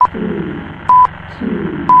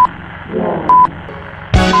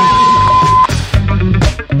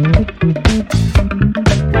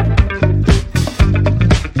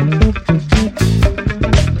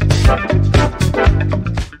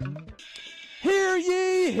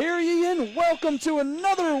Welcome to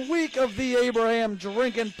another week of the Abraham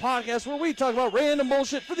Drinking Podcast, where we talk about random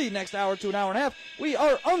bullshit for the next hour to an hour and a half. We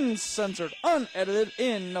are uncensored, unedited,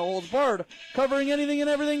 in no holds barred, covering anything and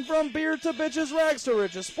everything from beer to bitches, rags to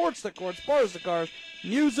riches, sports to courts, bars to cars,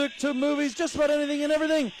 music to movies, just about anything and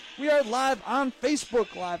everything. We are live on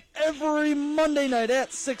Facebook Live every Monday night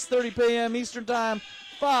at 6:30 p.m. Eastern Time,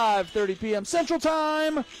 5:30 p.m. Central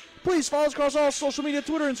Time. Please follow us across all social media,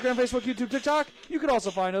 Twitter, Instagram, Facebook, YouTube, TikTok. You can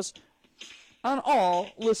also find us on all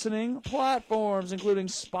listening platforms, including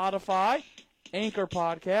Spotify, Anchor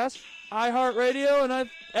Podcast, iHeartRadio, and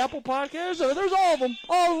Apple Podcasts. There's all of them.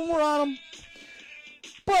 All of them, we're on them.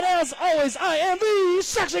 But as always, I am the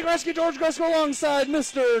sexy Gretzky George Gretzky alongside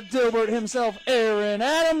Mr. Dilbert himself, Aaron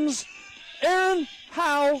Adams. Aaron,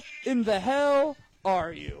 how in the hell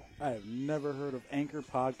are you? I have never heard of Anchor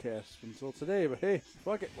Podcast until today, but hey,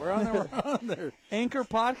 fuck it. We're on there. We're on there. Anchor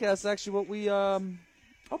Podcast is actually what we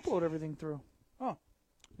upload everything through. Oh.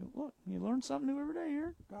 Look, you learn something new every day,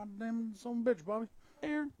 Aaron. Goddamn son of a bitch, Bobby.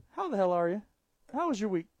 Aaron, how the hell are you? How was your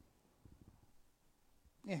week?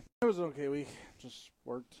 Yeah, it was an okay week. Just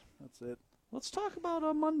worked. That's it. Let's talk about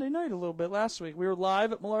Monday night a little bit. Last week, we were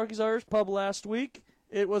live at Malarkey's Irish Pub last week.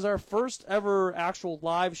 It was our first ever actual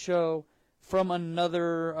live show from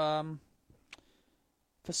another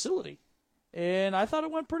facility. And I thought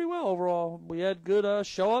it went pretty well overall. We had good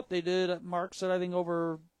show up. They did, Mark said, I think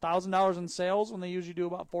over $1,000 in sales when they usually do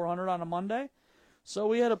about $400 on a Monday. So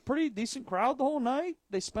we had a pretty decent crowd the whole night.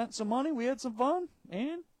 They spent some money. We had some fun.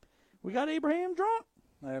 And we got Abraham drunk.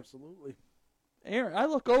 Absolutely. Aaron, I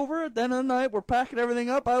look over at the end of the night. We're packing everything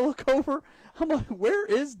up. I look over. I'm like, where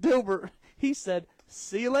is Dilbert? He said,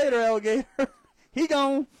 see you later, alligator. He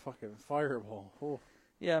gone. Fucking fireball. Oh.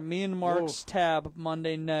 Yeah, me and Mark's tab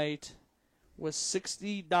Monday night was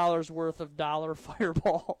 $60 worth of dollar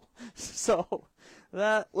fireball. So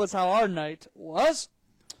that was how our night was.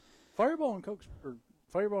 Fireball and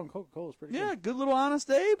Coca-Cola is pretty good. Yeah, good little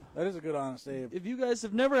Honest Abe. That is a good Honest Abe. If you guys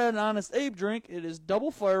have never had an Honest Abe drink, it is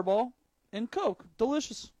double Fireball and Coke.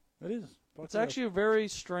 Delicious. It is. It's actually a very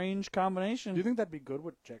strange combination. Do you think that'd be good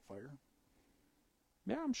with Jack Fire?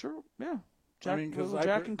 Yeah, I'm sure. Yeah. Jack, I mean,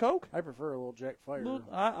 Jack and Coke? I prefer a little Jack Fire.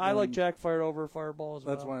 I like Jack Fire over Fireball as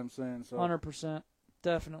well. That's why I'm saying so. 100%.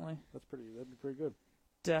 Definitely. That'd be pretty good.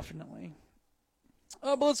 Definitely.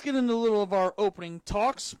 But let's get into a little of our opening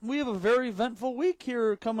talks. We have a very eventful week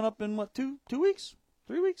here coming up in, what, 2 weeks?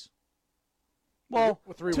 3 weeks? Well,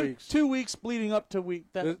 3 weeks. 2 weeks bleeding up to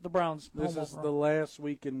the Browns. This is the last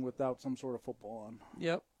weekend without some sort of football on.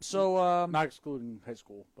 Yep. So not excluding high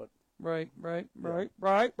school, but Right.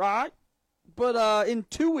 But in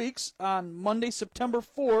 2 weeks, on Monday, September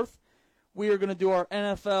 4th, we are going to do our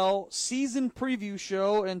NFL season preview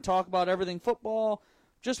show and talk about everything football,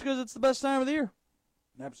 just because it's the best time of the year.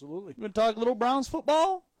 Absolutely. We're going to talk little Browns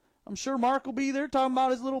football. I'm sure Mark will be there talking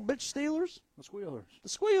about his little bitch Steelers. The Squealers. The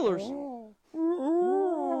Squealers. Oh.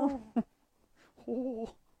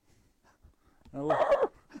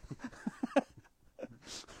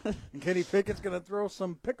 And Kenny Pickett's going to throw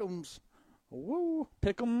some pick'ems. Woo.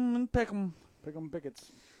 Pick 'em and pick 'em. Pick 'em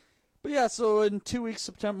Picketts. But yeah, so in 2 weeks,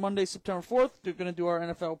 Monday, September 4th, we're going to do our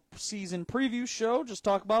NFL season preview show. Just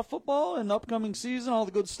talk about football and the upcoming season, all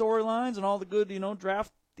the good storylines and all the good,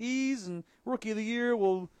 draftees and Rookie of the Year.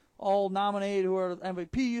 We'll all nominate who our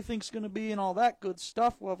MVP you think is going to be and all that good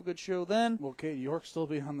stuff. We'll have a good show then. Will Kate York still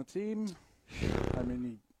be on the team? I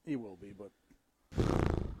mean, he will be, but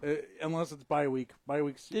unless it's bye week. Bye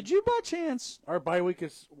weeks. Did you by chance? Our bye week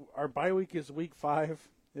is week 5.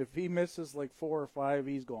 If he misses like 4 or 5,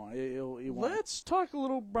 he's gone. He won't. Let's talk a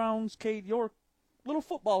little Browns, Cade York. Little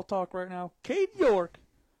football talk right now. Cade York.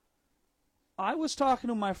 I was talking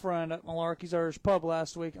to my friend at Malarkey's Irish Pub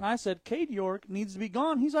last week, and I said, Cade York needs to be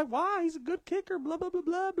gone. He's like, why? He's a good kicker, blah, blah, blah,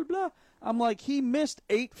 blah, blah, blah. I'm like, he missed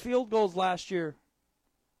 8 field goals last year.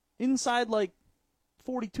 Inside,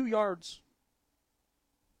 42 yards.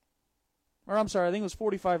 Or, I'm sorry, I think it was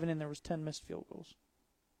 45 and in there was 10 missed field goals.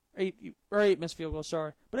 8 missed field goals,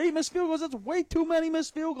 sorry. But 8 missed field goals, that's way too many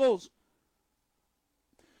missed field goals.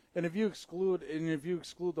 And if you exclude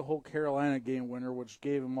the whole Carolina game winner, which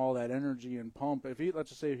gave him all that energy and pump, let's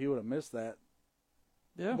just say if he would have missed that,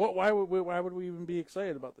 yeah. Why would we even be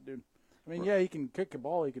excited about the dude? I mean, yeah, he can kick a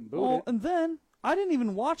ball, he can boot it. And then I didn't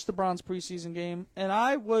even watch the Browns preseason game, and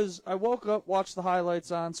I woke up, watched the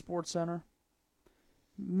highlights on SportsCenter,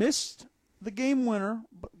 missed the game winner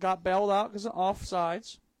got bailed out because of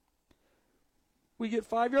offsides. We get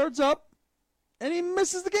 5 yards up, and he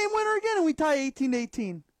misses the game winner again, and we tie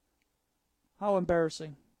 18-18. How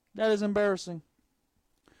embarrassing. That is embarrassing.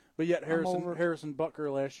 But yet Harrison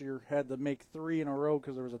Butker last year had to make 3 in a row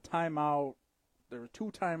because there was a timeout. There were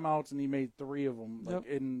 2 timeouts, and he made 3 of them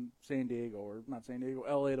in San Diego, or not San Diego,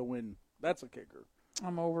 L.A. to win. That's a kicker.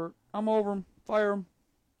 I'm over him. Fire him.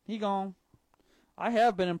 He gone. I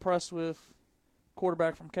have been impressed with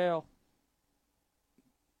quarterback from Cal.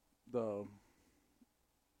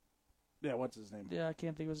 What's his name? Yeah, I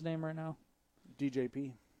can't think of his name right now.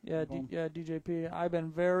 DJP. Yeah, DJP. I've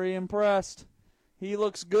been very impressed. He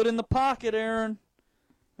looks good in the pocket, Aaron.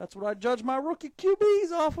 That's what I judge my rookie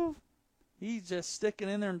QBs off of. He's just sticking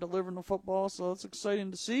in there and delivering the football, so that's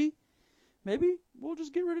exciting to see. Maybe we'll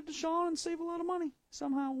just get rid of Deshaun and save a lot of money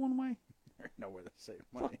somehow, one way. There ain't no way to save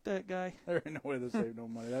money. Fuck that guy. There ain't no way to save no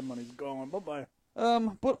money. That money's gone. Bye-bye.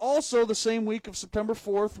 But also the same week of September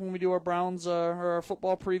 4th when we do our Browns or our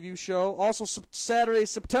football preview show. Also Saturday,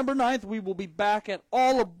 September 9th, we will be back at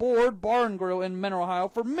All Aboard Bar and Grill in Menor, Ohio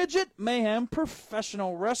for Midget Mayhem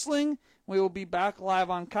Professional Wrestling. We will be back live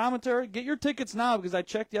on commentary. Get your tickets now because I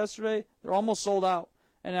checked yesterday. They're almost sold out.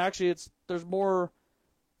 And actually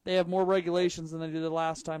they have more regulations than they did the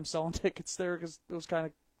last time selling tickets there because it was kind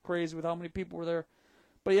of crazy with how many people were there.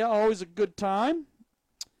 But yeah, always a good time.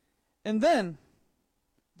 And then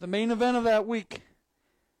the main event of that week,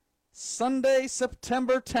 Sunday,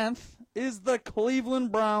 September 10th, is the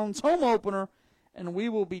Cleveland Browns home opener, and we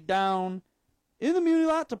will be down in the Muni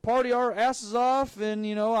Lot to party our asses off, and,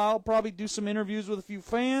 I'll probably do some interviews with a few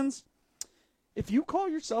fans. If you call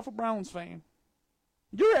yourself a Browns fan,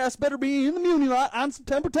 your ass better be in the Muni Lot on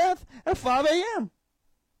September 10th at 5 a.m.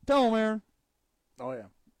 Tell them, Aaron. Oh, yeah.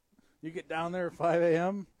 You get down there at 5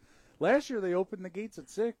 a.m. Last year they opened the gates at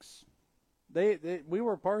 6. We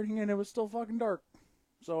were partying and it was still fucking dark.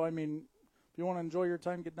 So, if you want to enjoy your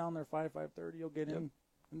time, get down there 5:30. You'll get in.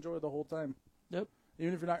 Enjoy the whole time. Yep.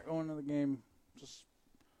 Even if you're not going to the game, just...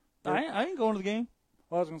 I ain't going to the game.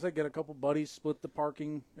 Well, I was going to say, get a couple buddies, split the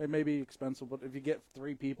parking. It may be expensive, but if you get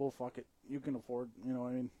 3 people, fuck it. You can afford,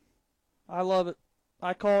 I love it.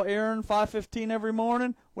 I call Aaron 5:15 every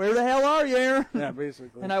morning. Where the hell are you, Aaron? Yeah,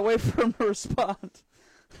 basically. And I wait for him to respond.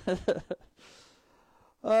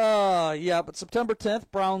 But September 10th,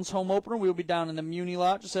 Browns home opener. We'll be down in the Muni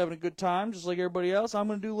Lot just having a good time, just like everybody else. I'm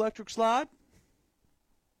going to do electric slide.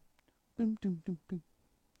 Boom, doom, doom, doom.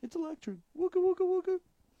 It's electric. Wooka, wooka,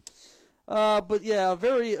 wooka. But yeah, a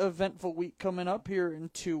very eventful week coming up here in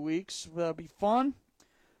 2 weeks. That'll be fun.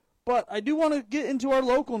 But I do want to get into our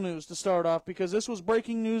local news to start off because this was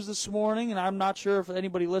breaking news this morning, and I'm not sure if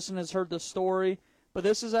anybody listening has heard this story, but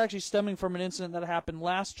this is actually stemming from an incident that happened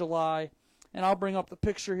last July. And I'll bring up the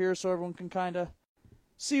picture here so everyone can kind of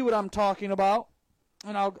see what I'm talking about.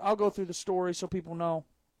 And I'll go through the story so people know.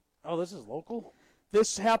 Oh, this is local?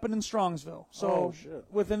 This happened in Strongsville. So shit.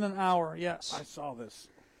 Within an hour, yes. I saw this.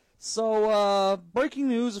 So breaking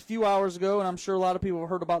news a few hours ago, and I'm sure a lot of people have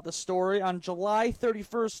heard about this story. On July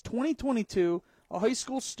 31st, 2022, a high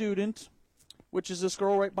school student, which is this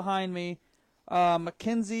girl right behind me,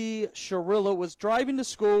 Mackenzie Sharilla, was driving to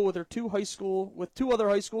school with two other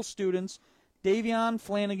high school students, Davion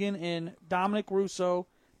Flanagan and Dominic Russo.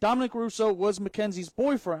 Dominic Russo was Mackenzie's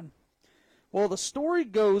boyfriend. Well, the story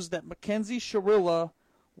goes that Mackenzie Sharilla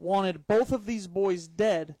wanted both of these boys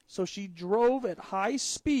dead, so she drove at high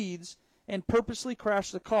speeds and purposely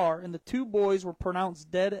crashed the car, and the 2 boys were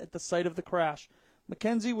pronounced dead at the site of the crash.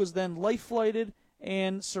 Mackenzie was then life-flighted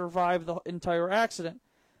and survived the entire accident.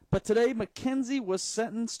 But today, Mackenzie was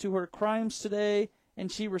sentenced to her crimes today,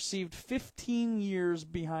 and she received 15 years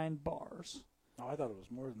behind bars. Oh, I thought it was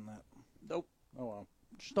more than that. Nope. Oh, well.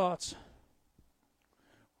 Thoughts?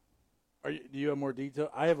 Do you have more detail?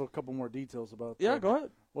 I have a couple more details about that. Yeah, go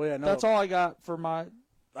ahead. Well, yeah, no. That's all I got for my...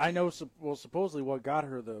 I know, supposedly what got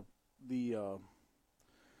her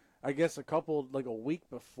I guess a week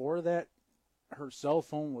before that, her cell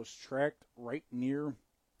phone was tracked right near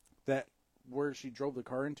that where she drove the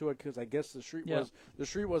car into it, because I guess the street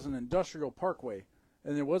was an industrial parkway,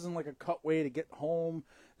 and there wasn't like a cut way to get home.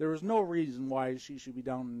 There was no reason why she should be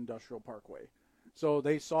down an industrial parkway. So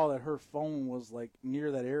they saw that her phone was like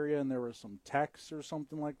near that area, and there was some texts or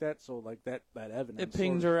something like that. So like that evidence. It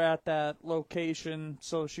pinged her at that location,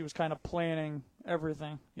 so she was kind of planning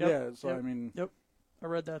everything. Yep. Yeah. So yep. I mean. Yep. I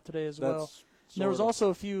read that today as well. And there was also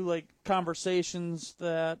a few like conversations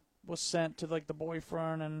that was sent to like the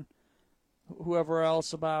boyfriend and whoever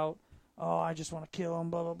else about, oh, I just want to kill him,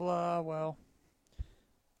 blah blah blah. Well,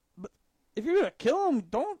 but if you're gonna kill him,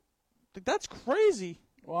 don't. That's crazy.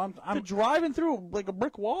 Well, I'm driving through like a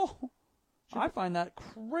brick wall. I find that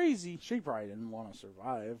crazy. She probably didn't want to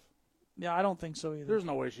survive. Yeah, I don't think so either. There's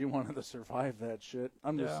no way she wanted to survive that shit.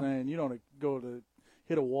 I'm just saying, you don't go to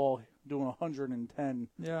hit a wall doing 110.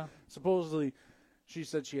 Yeah. Supposedly, she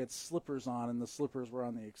said she had slippers on, and the slippers were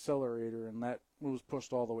on the accelerator, and that was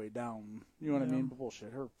pushed all the way down. You know what I mean? But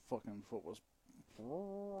bullshit. Her fucking foot was...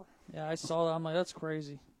 Yeah, I saw that. I'm like, that's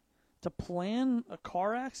crazy. To plan a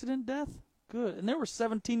car accident death? Good. And they were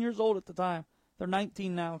 17 years old at the time. They're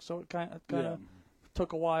 19 now, so it kind of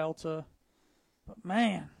took a while to... But,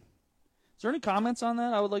 man... Is there any comments on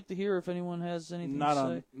that? I would like to hear if anyone has anything to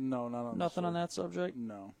say. No, not on Nothing on that subject?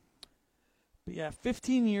 No. But yeah,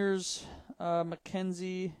 15 years,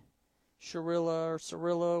 Mackenzie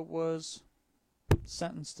Cirilla was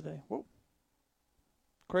sentenced today. Whoa.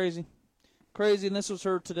 Crazy. Crazy, and this was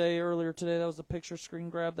her earlier today. That was the picture screen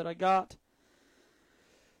grab that I got.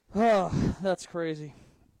 Oh, that's crazy.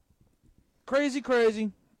 Crazy,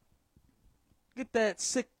 crazy. Get that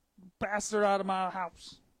sick bastard out of my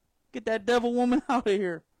house. Get that devil woman out of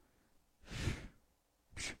here.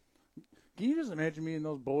 Can you just imagine me and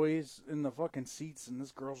those boys in the fucking seats and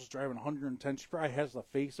this girl's just driving 110? She probably has the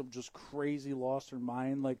face of just crazy, lost her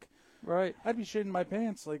mind. Like, right. I'd be shitting my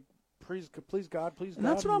pants. Like, please God, please God. And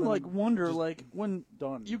that's what I'm like, wonder, like, when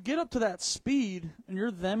done. You get up to that speed and you're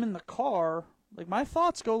them in the car, like, my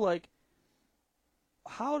thoughts go like,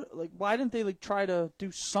 why didn't they, like, try to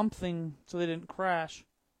do something so they didn't crash?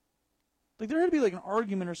 Like, there had to be, like, an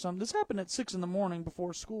argument or something. This happened at 6 in the morning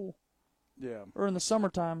before school. Yeah. Or in the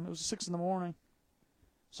summertime. It was 6 in the morning.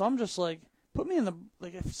 So I'm just like, put me in the...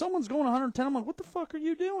 Like, if someone's going 110, I'm like, what the fuck are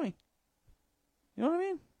you doing? You know what I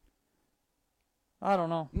mean? I don't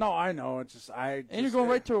know. No, I know. It's just... And you're going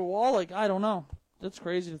right to a wall? Like, I don't know. That's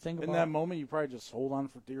crazy to think about. In that moment, you probably just hold on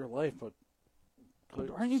for dear life, but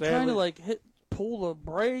aren't you trying to, like, pull the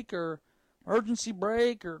brake or emergency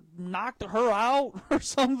brake or knock her out or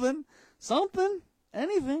something? Something,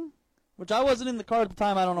 anything. Which I wasn't in the car at the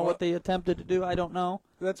time. I don't know what they attempted to do. I don't know.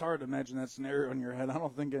 That's hard to imagine that scenario in your head. I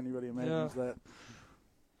don't think anybody imagines that.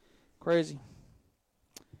 Crazy.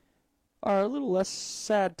 All right, a little less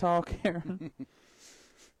sad talk, Aaron.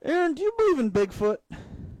 Aaron, do you believe in Bigfoot?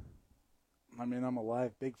 I mean, I'm a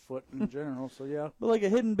live Bigfoot in general, so yeah. But like a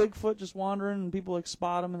hidden Bigfoot just wandering and people like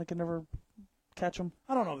spot him and they can never catch him?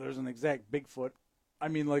 I don't know if there's an exact Bigfoot. I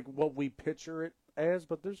mean, like what we picture it as,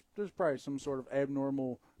 but there's probably some sort of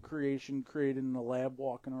abnormal creation created in a lab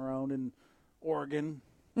walking around in Oregon,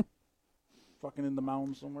 fucking in the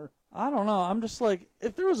mountains somewhere. I don't know. I'm just like,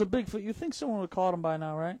 if there was a Bigfoot, you'd think someone would have caught him by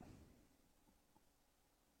now, right?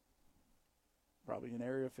 Probably in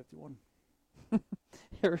Area 51.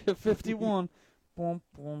 Area 51. Boom,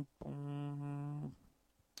 boom, boom.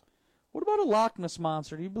 What about a Loch Ness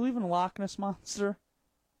monster? Do you believe in a Loch Ness monster?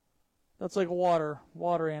 That's like a water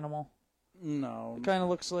animal. No. It kind of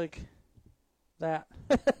looks like that.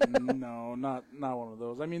 No, not one of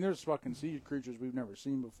those. I mean, there's fucking sea creatures we've never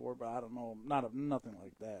seen before, but I don't know. Nothing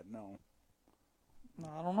like that, no.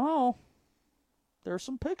 I don't know. There's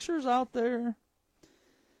some pictures out there.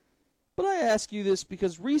 But I ask you this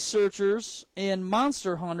because researchers and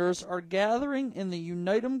monster hunters are gathering in the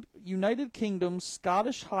United Kingdom's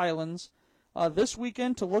Scottish Highlands this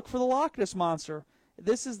weekend to look for the Loch Ness Monster.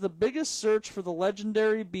 This is the biggest search for the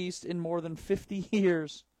legendary beast in more than 50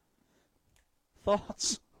 years.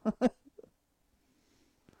 Thoughts?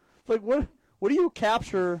 Like, what do you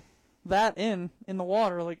capture that in the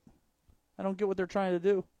water? Like, I don't get what they're trying to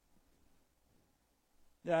do.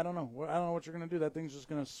 Yeah, I don't know. I don't know what you're going to do. That thing's just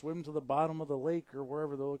going to swim to the bottom of the lake or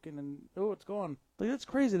wherever they're looking, and, oh, it's gone. Like, that's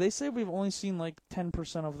crazy. They say we've only seen, like,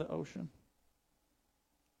 10% of the ocean.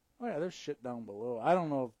 Oh, yeah, there's shit down below. I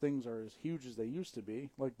don't know if things are as huge as they used to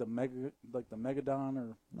be, like the Megalodon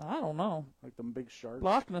or... I don't know. Like them big sharks.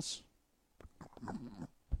 Loch Ness.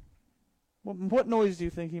 What noise do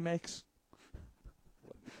you think he makes?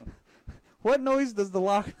 What noise does the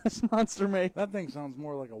Loch Ness Monster make? That thing sounds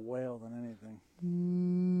more like a whale than anything.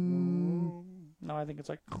 No, I think it's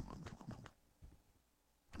like...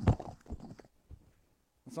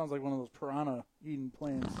 It sounds like one of those piranha eating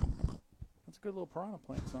plants. That's a good little piranha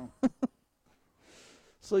plant sound.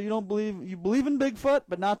 So you believe in Bigfoot,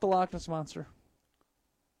 but not the Loch Ness Monster.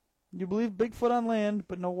 You believe Bigfoot on land,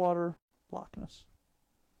 but no water Loch Ness.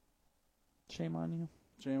 Shame on you.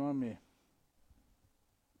 Shame on me.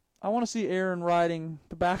 I want to see Aaron riding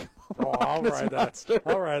the back of a I'll ride monster. that.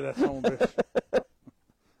 I'll ride that son of a bitch.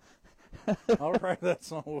 I'll ride that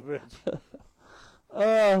son of a bitch.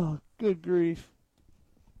 Oh, good grief.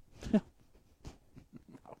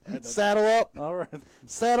 Saddle up. All right.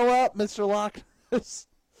 Saddle up, Mr. Loch Ness.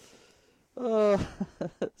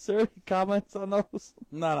 Is there any comments on those?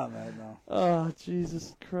 Not on that, no. Oh,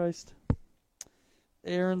 Jesus Christ.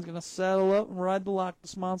 Aaron's going to saddle up and ride the Loch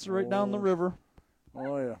Ness Monster right down the river.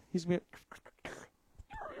 Oh, yeah. He's going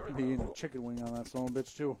to be eating a chicken wing on that son of a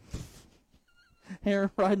bitch, too. Aaron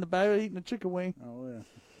riding the back eating a chicken wing. Oh, yeah.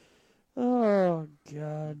 Oh,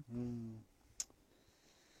 God.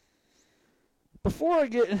 Before I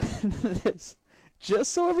get into this,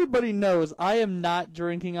 just so everybody knows, I am not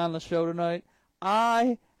drinking on the show tonight.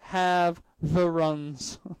 I have the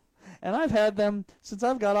runs. And I've had them since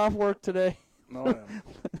I've got off work today. Oh,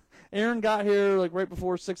 yeah. Aaron got here like right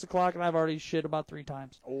before 6 o'clock, and I've already shit about 3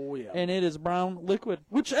 times. Oh, yeah. And it is brown liquid,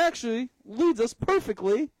 which actually leads us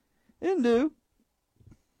perfectly into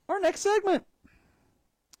our next segment.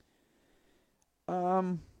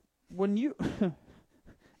 When you,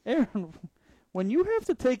 Aaron, when you have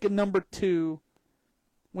to take a number 2,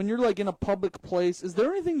 when you're like in a public place, is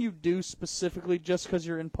there anything you do specifically just because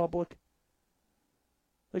you're in public?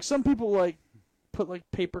 Like some people like put like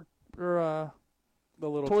paper or the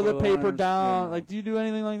little toilet paper liners, down. yeah. Like, do you do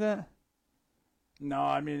anything like that? No,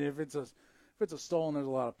 I mean if it's a stall and there's a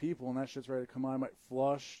lot of people and that shit's ready to come out, I might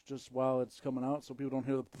flush just while it's coming out so people don't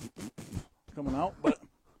hear the coming out. But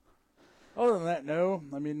other than that, no.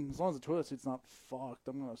 I mean, as long as the toilet seat's not fucked,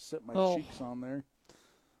 I'm gonna sit my cheeks on there.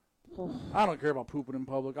 I don't care about pooping in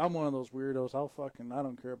public. I'm one of those weirdos. I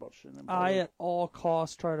don't care about shitting in public. I at all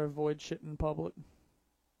costs try to avoid shit in public.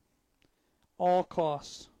 All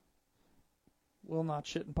costs. Will not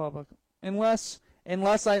shit in public. Unless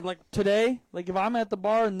I, like today, like if I'm at the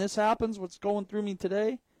bar and this happens, what's going through me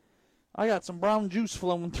today, I got some brown juice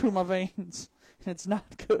flowing through my veins. And it's not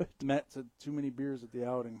good. Matt said too many beers at the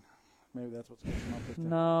outing. Maybe that's what's going up with that.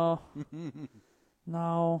 No.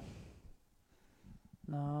 No.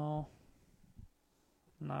 No.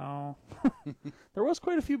 No. There was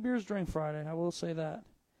quite a few beers during Friday, I will say that.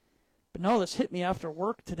 But no, this hit me after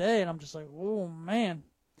work today, and I'm just like, oh, man.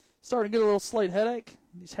 Starting to get a little slight headache.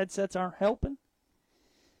 These headsets aren't helping.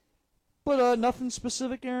 But nothing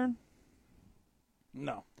specific, Aaron?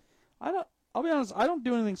 No. I'll be honest, I don't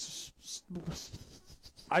do anything.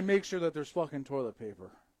 I make sure that there's fucking toilet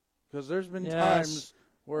paper. Because there's been times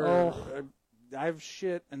where I've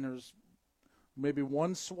shit and there's maybe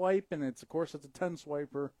one swipe, and it's a 10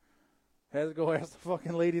 swiper. Had to go ask the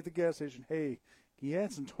fucking lady at the gas station, hey, can you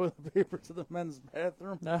add some toilet paper to the men's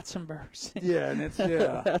bathroom? That's embarrassing. Yeah, and it's,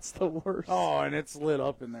 yeah. That's the worst. Oh, and it's lit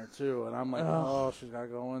up in there, too. And I'm like, oh, she's got to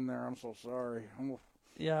go in there. I'm so sorry.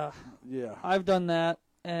 Yeah. Yeah. I've done that,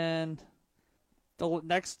 and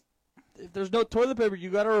if there's no toilet paper, you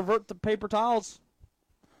got to revert to paper towels.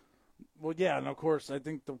 Well, yeah, and of course, I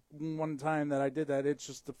think the one time that I did that, it's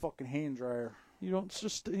just the fucking hand dryer. You don't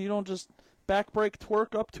just back brake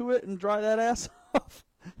twerk up to it and dry that ass off.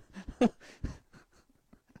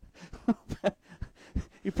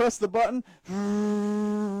 You press the button.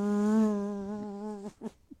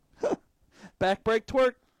 Back brake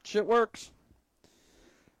twerk. Shit works.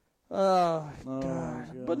 Oh,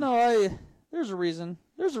 God. But no, there's a reason.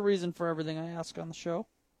 There's a reason for everything I ask on the show.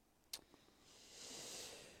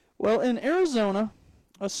 Well, in Arizona,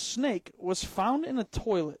 a snake was found in a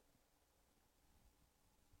toilet.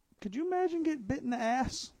 Could you imagine getting bit in the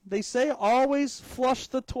ass? They say always flush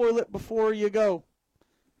the toilet before you go.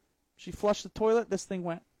 She flushed the toilet, this thing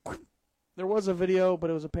went. There was a video, but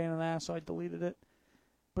it was a pain in the ass, so I deleted it.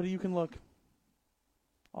 But you can look.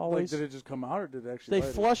 Always. Like, did it just come out, or did it actually They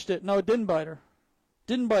flushed it. No, it didn't bite her.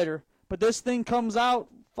 Didn't bite her. But this thing comes out,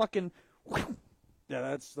 fucking. Yeah,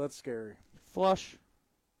 that's scary. Flush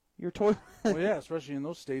your toilet. Well, yeah, especially in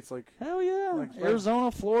those states like. Hell yeah. Like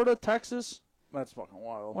Arizona, Florida, Texas. That's fucking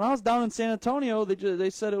wild. When I was down in San Antonio, they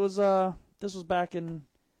said it was this was back in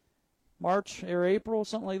March or April,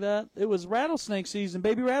 something like that. It was rattlesnake season.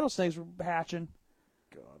 Baby rattlesnakes were hatching.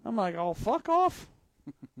 God. I'm like, oh, fuck off.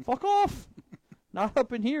 Fuck off. Not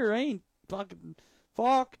up in here, ain't fucking.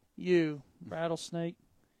 Fuck you, rattlesnake.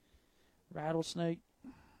 Rattlesnake.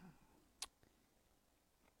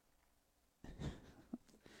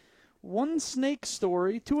 One snake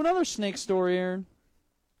story to another snake story, Aaron.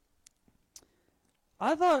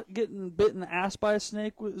 I thought getting bit in the ass by a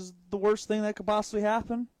snake was the worst thing that could possibly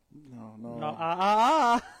happen.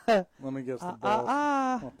 No. Let me guess the balls.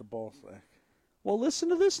 Not the ball sack. Well, listen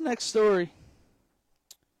to this next story.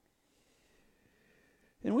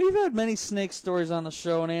 And we've had many snake stories on the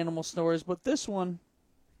show and animal stories, but this one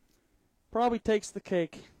probably takes the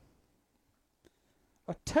cake.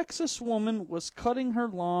 A Texas woman was cutting her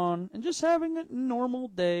lawn and just having a normal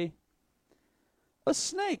day. A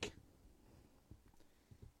snake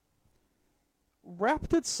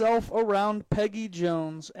wrapped itself around Peggy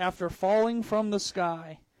Jones after falling from the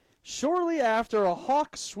sky. Shortly after, a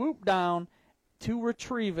hawk swooped down to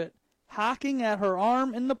retrieve it, hacking at her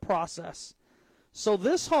arm in the process. So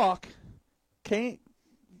this hawk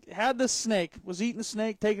had this snake, was eating the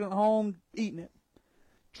snake, taking it home, eating it.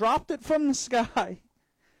 Dropped it from the sky,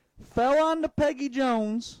 fell onto Peggy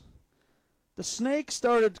Jones. The snake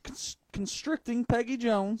started constricting Peggy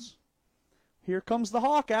Jones. Here comes the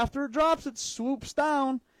hawk. After it drops, it swoops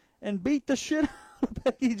down and beat the shit out of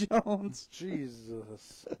Peggy Jones.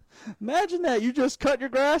 Jesus. Imagine that. You just cut your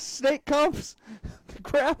grass, snake comes,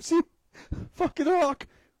 grabs you, fucking hawk.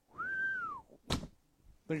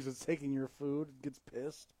 Thinks it's taking your food, gets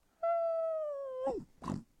pissed.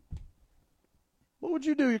 What would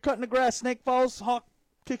you do? You're cutting the grass, snake falls, hawk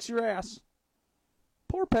kicks your ass.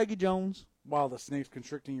 Poor Peggy Jones. While the snake's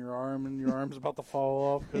constricting your arm and your arm's about to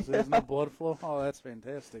fall off because there's no blood flow. Oh, that's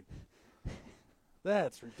fantastic.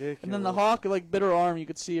 That's ridiculous. And then the hawk, like, bit her arm. You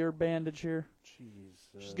could see her bandage here. Jesus.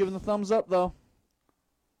 She's giving the thumbs up, though.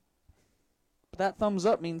 But that thumbs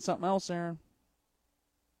up means something else, Aaron.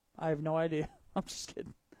 I have no idea. I'm just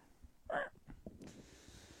kidding. Can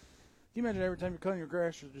you imagine every time you're cutting your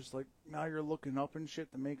grass, you're just like, now you're looking up and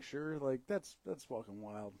shit to make sure? Like, that's fucking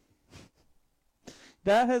wild.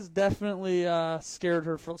 That has definitely scarred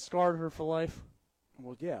her for life.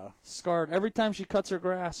 Well, yeah. Scarred. Every time she cuts her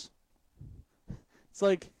grass. It's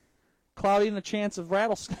like Cloudy and the Chance of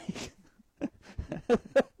Rattlesnake. Ding!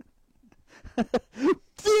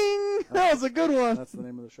 That was a good one. That's the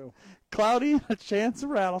name of the show. Cloudy and a Chance of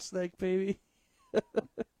Rattlesnake, baby.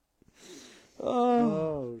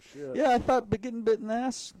 Oh, shit. Yeah, I thought getting bit in the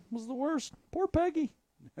ass was the worst. Poor Peggy.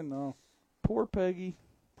 No. Poor Peggy.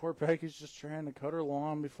 Poor Peggy's just trying to cut her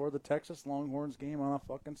lawn before the Texas Longhorns game on a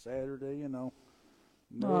fucking Saturday, you know.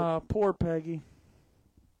 Nope. Poor Peggy.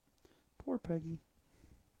 Poor Peggy.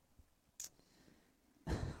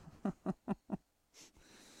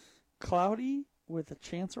 Cloudy with a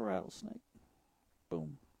Chance of Rattlesnake.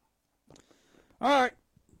 Boom. All right.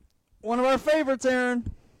 One of our favorites,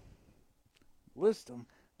 Aaron. List them.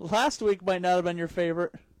 Last week might not have been your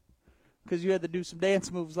favorite because you had to do some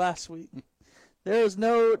dance moves last week. There is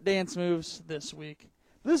no dance moves this week.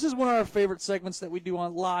 This is one of our favorite segments that we do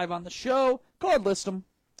live on the show called List 'em.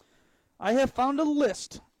 I have found a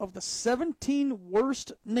list of the 17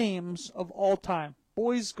 worst names of all time.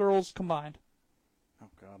 Boys, girls combined. Oh,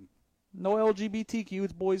 God. No LGBTQ,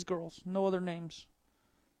 it's boys, girls. No other names.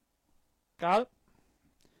 Got it?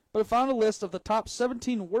 But I found a list of the top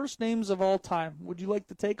 17 worst names of all time. Would you like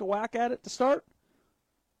to take a whack at it to start?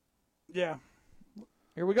 Yeah.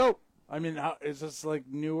 Here we go. I mean, is this like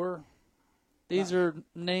newer? These are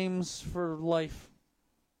names for life.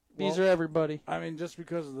 These are everybody. I mean, just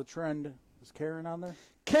because of the trend. Is Karen on there?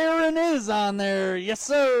 Karen is on there. Yes,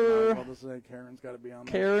 sir. I was about to say Karen's got to be on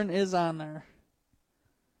there. Karen is on there.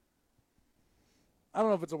 I don't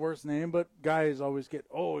know if it's a worse name, but guys always get,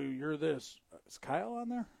 oh, you're this. Is Kyle on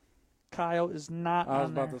there? Kyle is not on there. I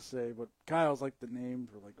was about to say, but Kyle's like the name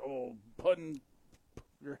for like, oh, putting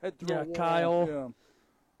your head through a wall. Kyle. Yeah.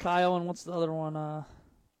 Kyle, and what's the other one? The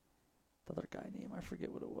other guy name, I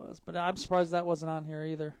forget what it was. But I'm surprised that wasn't on here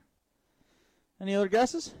either. Any other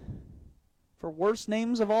guesses for worst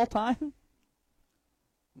names of all time?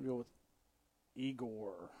 We'll go with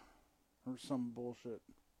Igor or some bullshit.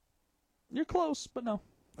 You're close, but no.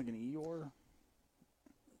 Like an Eeyore?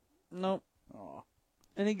 Nope. Aw.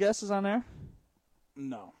 Any guesses on there?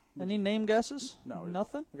 No. Any name guesses? No.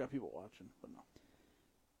 Nothing? We got people watching, but no.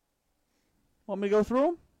 Want me to go through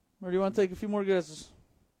them? Or do you want to take a few more guesses?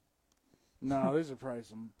 No, these are probably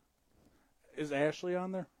some... Is Ashley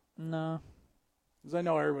on there? No. Because I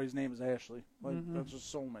know everybody's name is Ashley. Like, that's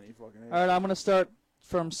just so many fucking Ashleys. All right, I'm going to start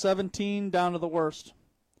from 17 down to the worst.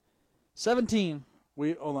 17.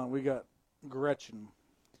 Hold on, we got Gretchen.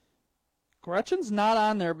 Gretchen's not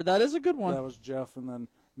on there, but that is a good one. That was Jeff, and then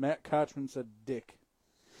Matt Kochman said Dick.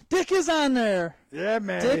 Dick is on there. Yeah,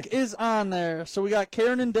 man. Dick is on there. So we got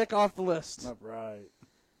Karen and Dick off the list. All right.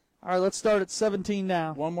 All right, let's start at 17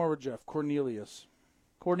 now. One more with Jeff. Cornelius.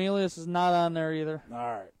 Cornelius is not on there either. All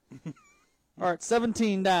right. All right,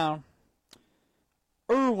 17 down.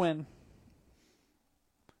 Irwin.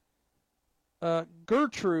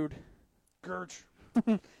 Gertrude.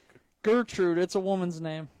 Gertrude. It's a woman's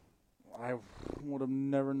name. I would have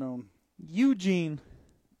never known. Eugene.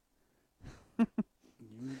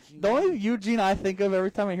 The only Eugene I think of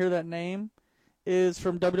every time I hear that name is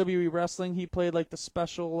from WWE Wrestling. He played like the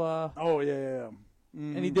special. Oh, yeah.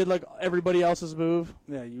 And he did like everybody else's move.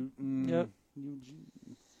 Yeah, Yep. Eugene.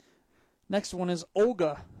 Next one is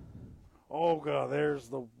Olga. Olga, there's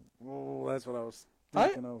the Oh, that's what I was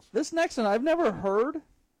thinking of. This next one I've never heard.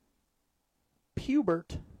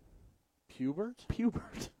 Pubert. Pubert?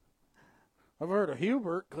 Pubert. I've heard of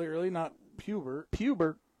Hubert, clearly, not Pubert.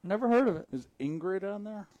 Pubert. Never heard of it. Is Ingrid on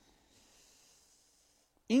there?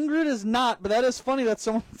 Ingrid is not, but that is funny that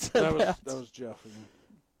someone said that. That was Jeff.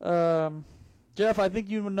 Jeff, I think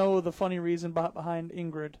you know the funny reason behind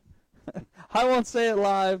Ingrid. I won't say it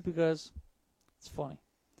live because it's funny.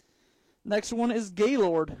 Next one is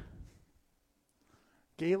Gaylord.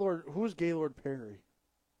 Gaylord? Who's Gaylord Perry?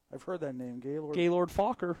 I've heard that name. Gaylord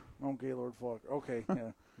Fokker. Oh, Gaylord Fokker. Okay, yeah.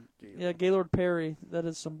 Gaylord. Yeah, Gaylord Perry. That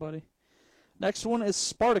is somebody. Next one is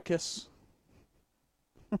Spartacus.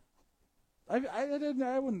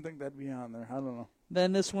 I wouldn't think that'd be on there. I don't know.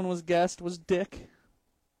 Then this one was Dick.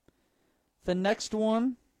 The next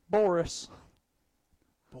one, Boris.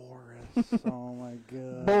 Boris. Oh my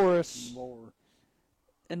God. Boris.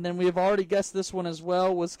 And then we have already guessed this one as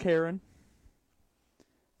well, was Karen.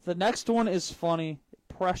 The next one is funny.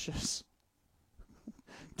 Precious.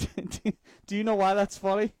 Do you know why that's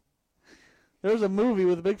funny? There's a movie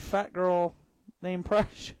with a big fat girl named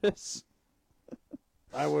Precious.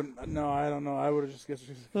 I wouldn't. No, I don't know. I would have just guessed.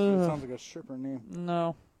 It sounds like a stripper name.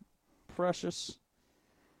 No. Precious.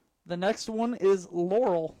 The next one is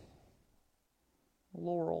Laurel.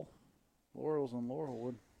 Laurel's on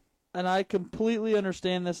Laurelwood. And I completely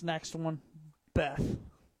understand this next one. Beth.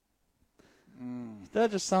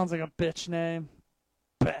 That just sounds like a bitch name.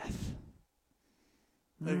 Beth.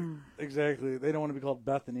 Exactly. They don't want to be called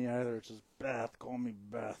Bethany either. It's just Beth. Call me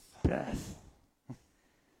Beth. Beth.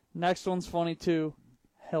 Next one's funny too.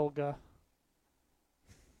 Helga.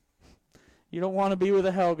 You don't want to be with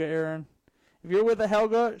a Helga, Aaron. If you're with a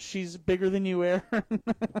Helga, she's bigger than you, Aaron.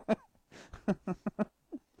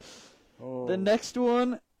 Oh. The next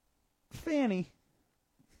one, Fanny.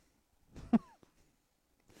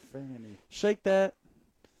 Fanny. Shake that.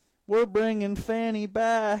 We're bringing Fanny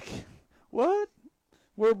back. What?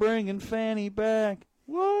 We're bringing Fanny back.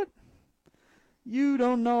 What? You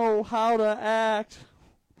don't know how to act.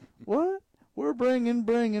 What? We're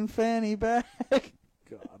bringing Fanny back. God.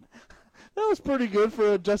 That was pretty good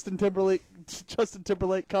for a Justin Timberlake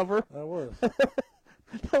cover. That was.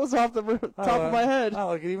 That was off the top of my head. I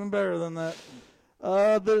like it even better than that.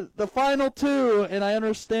 The final two, and I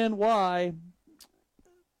understand why.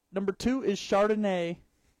 Number 2 is Chardonnay.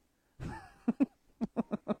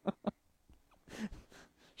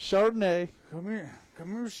 Chardonnay. Come here,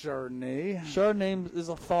 Chardonnay. Chardonnay is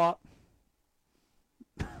a thought.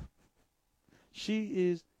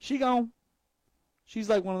 She gone. She's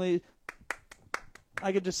like one of these.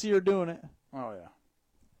 I could just see her doing it. Oh yeah.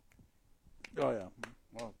 Oh yeah.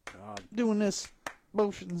 Oh God. Doing this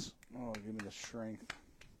motions. Oh, give me the strength.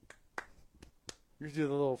 You do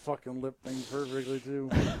the little fucking lip thing perfectly too.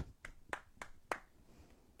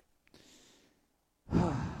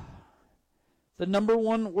 The number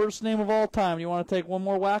 1 worst name of all time. You want to take one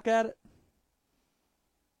more whack at it?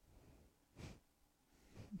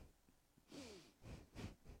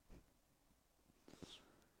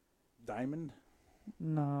 Diamond?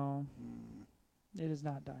 No. It is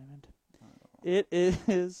not Diamond. It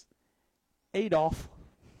is Adolf.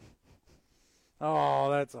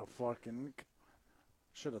 Oh, that's a fucking...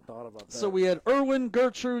 Should have thought about that. So we had Erwin,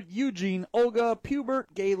 Gertrude, Eugene, Olga, Pubert,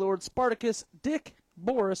 Gaylord, Spartacus, Dick,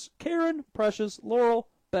 Boris, Karen, Precious, Laurel,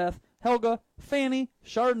 Beth, Helga, Fanny,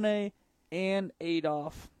 Chardonnay, and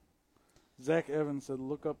Adolf. Zach Evans said,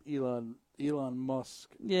 look up Elon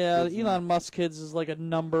Musk. Yeah, Elon Musk kids is like a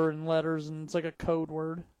number and letters, and it's like a code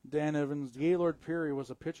word. Dan Evans, Gaylord Perry was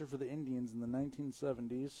a pitcher for the Indians in the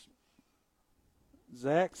 1970s.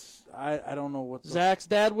 Zach's, I don't know what. Zach's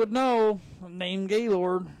dad would know. Name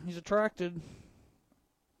Gaylord. He's attracted.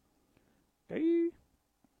 Gay.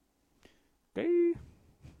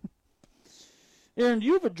 Aaron, do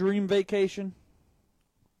you have a dream vacation?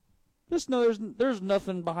 Just know there's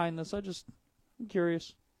nothing behind this. I'm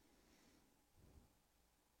curious.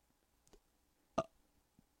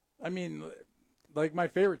 I mean, like my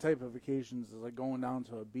favorite type of vacations is like going down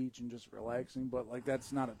to a beach and just relaxing. But like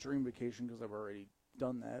that's not a dream vacation because I've already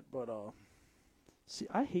done that. But see,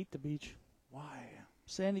 I hate the beach. Why?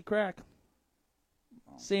 Sandy crack.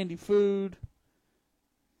 Sandy food.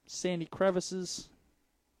 Sandy crevices.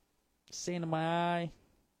 Sand in my eye.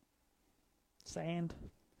 Sand.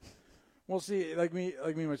 Well, see, like me,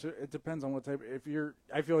 it depends on what type.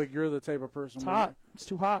 I feel like you're the type of person. It's hot. It's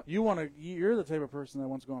too hot. You're the type of person that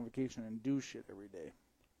wants to go on vacation and do shit every day.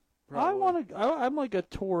 I'm like a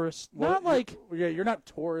tourist. Well, not like. Yeah, you're not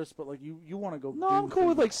tourist, but like you want to go. No, I'm cool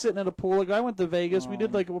with like sitting at a pool. Like I went to Vegas. We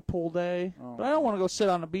did like a pool day, but I don't want to go sit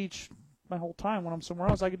on the beach my whole time when I'm somewhere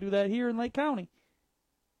else. I could do that here in Lake County.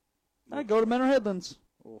 I go to Menor Headlands.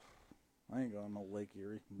 Oh, I ain't going to Lake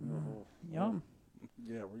Erie. Yum.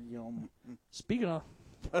 Yeah, we're yum. Speaking of,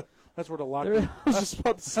 that's where the Loch. I was just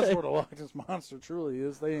about to say. That's where the Loch Ness monster truly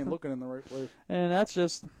is. They ain't looking in the right place. And that's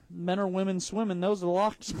just men or women swimming. Those are the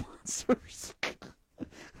Loch Ness monsters.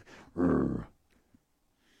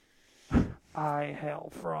 I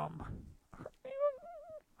hail from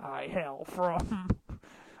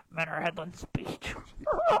Menor Headlands Beach.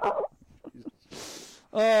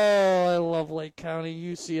 Oh, I love Lake County.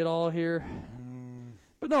 You see it all here.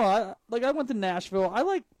 But no, I went to Nashville. I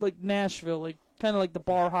like Nashville, kind of like the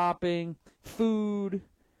bar hopping, food,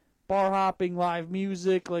 bar hopping, live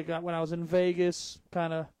music. Like when I was in Vegas,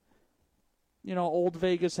 kind of, old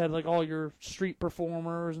Vegas had like all your street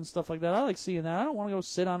performers and stuff like that. I like seeing that. I don't want to go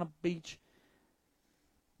sit on a beach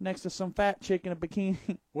next to some fat chick in a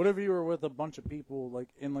bikini. What if you were with a bunch of people,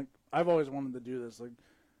 I've always wanted to do this,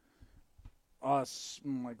 us,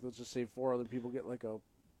 let's just say 4 other people get like a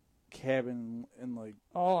cabin and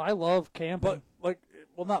Oh, I love camping. But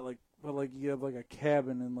you have like a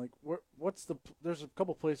cabin and there's a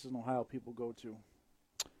couple places in Ohio people go to.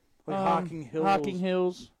 Hocking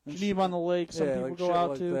Hills. Geneva on the Lake. Some people go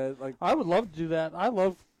out to. I would love to do that. I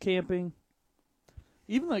love camping.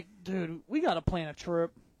 Even dude, we got to plan a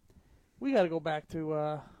trip. We got to go back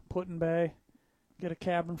to Put-in Bay, get a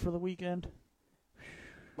cabin for the weekend.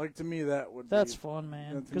 To me, that's fun,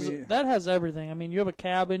 man. Because that has everything. I mean, you have a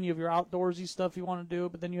cabin, you have your outdoorsy stuff you want to do,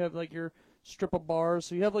 but then you have your strip of bars.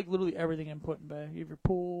 So you have literally everything in Put-in Bay. You have your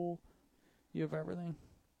pool, you have everything.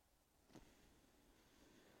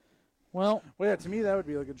 Well, yeah, to me that would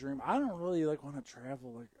be a dream. I don't really want to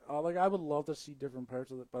travel. I would love to see different parts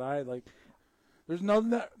of it, but there's nothing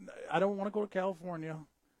that I don't want to go to California.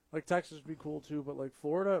 Texas would be cool too, but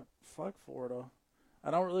Florida, fuck Florida. I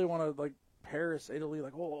don't really want to Paris, Italy. I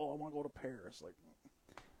want to go to Paris.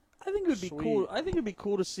 I think it would be cool. I think it'd be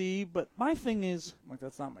cool to see, but my thing is,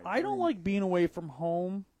 that's not my. I don't like being away from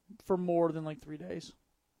home for more than 3 days.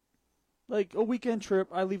 A weekend trip,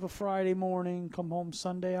 I leave a Friday morning, come home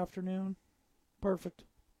Sunday afternoon. Perfect.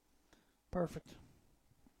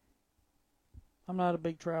 I'm not a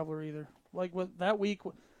big traveler either. That week,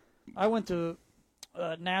 I went to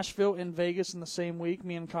Nashville and Vegas in the same week.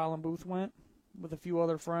 Me and Colin Booth went with a few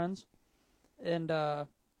other friends. And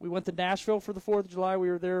we went to Nashville for the 4th of July. We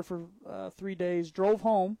were there for 3 days. Drove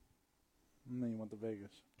home. And then you went to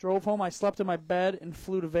Vegas. Drove home. I slept in my bed and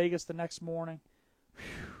flew to Vegas the next morning.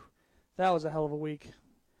 Whew. That was a hell of a week.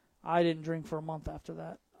 I didn't drink for a month after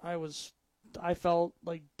that. I felt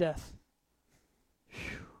like death.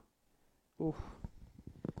 Whew. Ooh.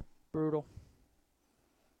 Brutal.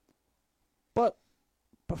 But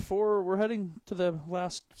before we're heading to the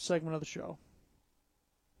last segment of the show,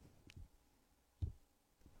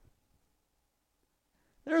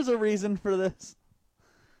 there's a reason for this.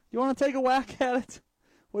 You want to take a whack at it?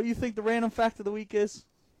 What do you think the random fact of the week is?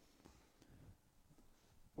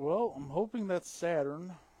 Well, I'm hoping that's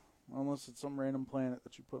Saturn, unless it's some random planet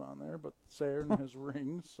that you put on there, but Saturn has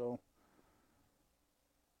rings, so.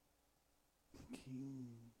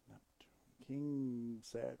 King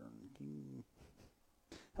Saturn.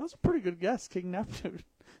 That was a pretty good guess, King Neptune.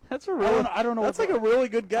 That's a really, I don't know. That's a really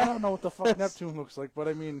good guess. I don't know what the fuck Neptune looks like, but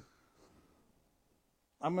I mean,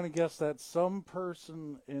 I'm going to guess that some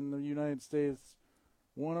person in the United States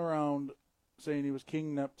went around saying he was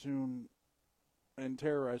King Neptune and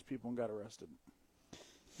terrorized people and got arrested.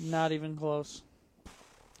 Not even close.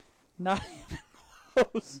 Not even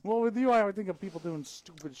close. Well, with you, I would think of people doing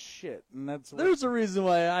stupid shit, and There's a reason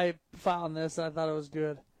why I found this, and I thought it was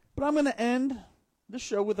good. But I'm going to end the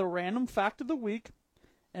show with a random fact of the week,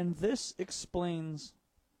 and this explains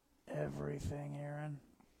everything, Aaron.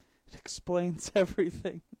 It explains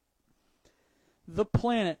everything. The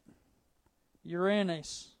planet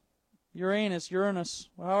Uranus,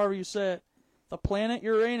 however you say it, the planet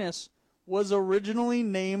Uranus was originally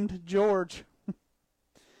named George.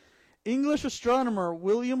 English astronomer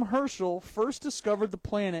William Herschel first discovered the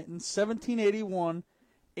planet in 1781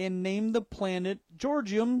 and named the planet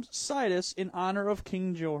Georgium Sidus in honor of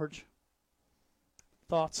King George.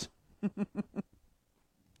 Thoughts?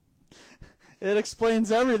 It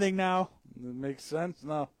explains everything now. It makes sense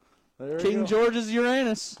now. King George's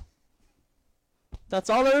Uranus. That's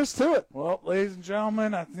all there is to it. Well, ladies and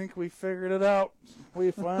gentlemen, I think we figured it out.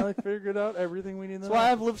 We finally figured out everything we need to know. That's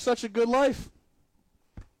why I've lived such a good life.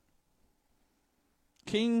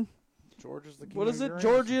 King George is the king. What is it?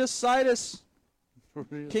 Georgius Sidus.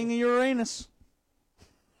 King of Uranus.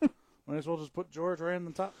 Might as well just put George right on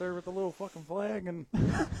the top there with the little fucking flag and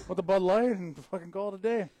with the Bud Light and fucking call it a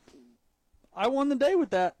day. I won the day with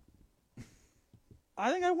that.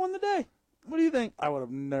 I think I won the day. What do you think? I would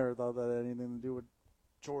have never thought that had anything to do with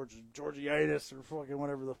Georgiitis or fucking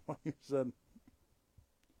whatever the fuck you said.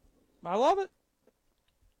 I love it.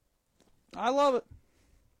 I love it.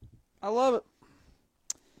 I love it.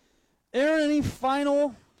 Aaron, any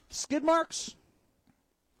final skid marks?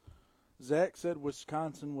 Zach said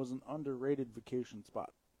Wisconsin was an underrated vacation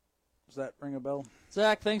spot. Does that ring a bell?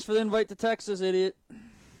 Zach, thanks for the invite to Texas, idiot.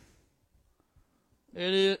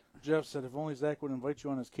 Idiot. Jeff said if only Zach would invite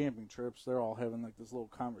you on his camping trips. They're all having like this little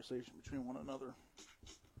conversation between one another.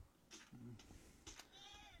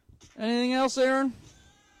 Anything else, Aaron?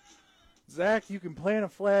 Zach, you can plant a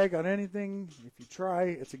flag on anything. If you try,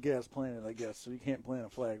 it's a gas planet, I guess, so you can't plant a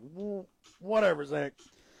flag. Well, whatever, Zach.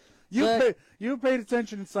 You paid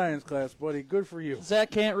attention in science class, buddy. Good for you.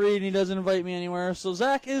 Zach can't read and he doesn't invite me anywhere, so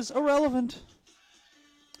Zach is irrelevant.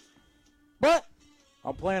 But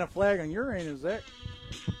I'll plant a flag on your anus, Zach.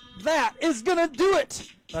 That is going to do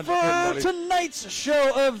it for tonight's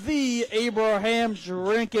show of the Abraham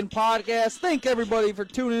Drinking Podcast. Thank everybody for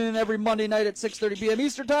tuning in every Monday night at 6:30 p.m.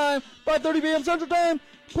 Eastern Time, 5:30 p.m. Central Time.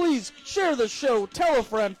 Please share the show, tell a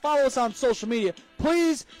friend, follow us on social media.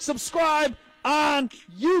 Please subscribe on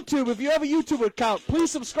YouTube. If you have a YouTube account,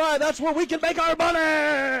 please subscribe. That's where we can make our money.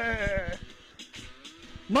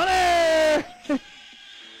 Money!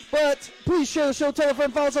 But please share the show, tell a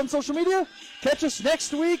friend, follow us on social media. Catch us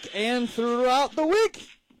next week and throughout the week.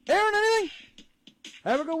 Aaron, anything?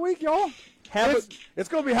 Have a good week, y'all. It's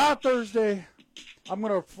going to be hot Thursday. I'm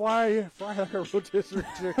going to fry like a rotisserie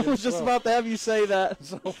chicken. I was just about to have you say that.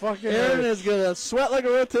 So fucking Aaron is going to sweat like a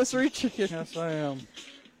rotisserie chicken. Yes, I am.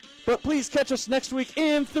 But please catch us next week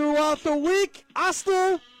and throughout the week.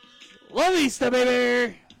 Hasta la vista,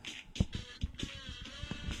 baby.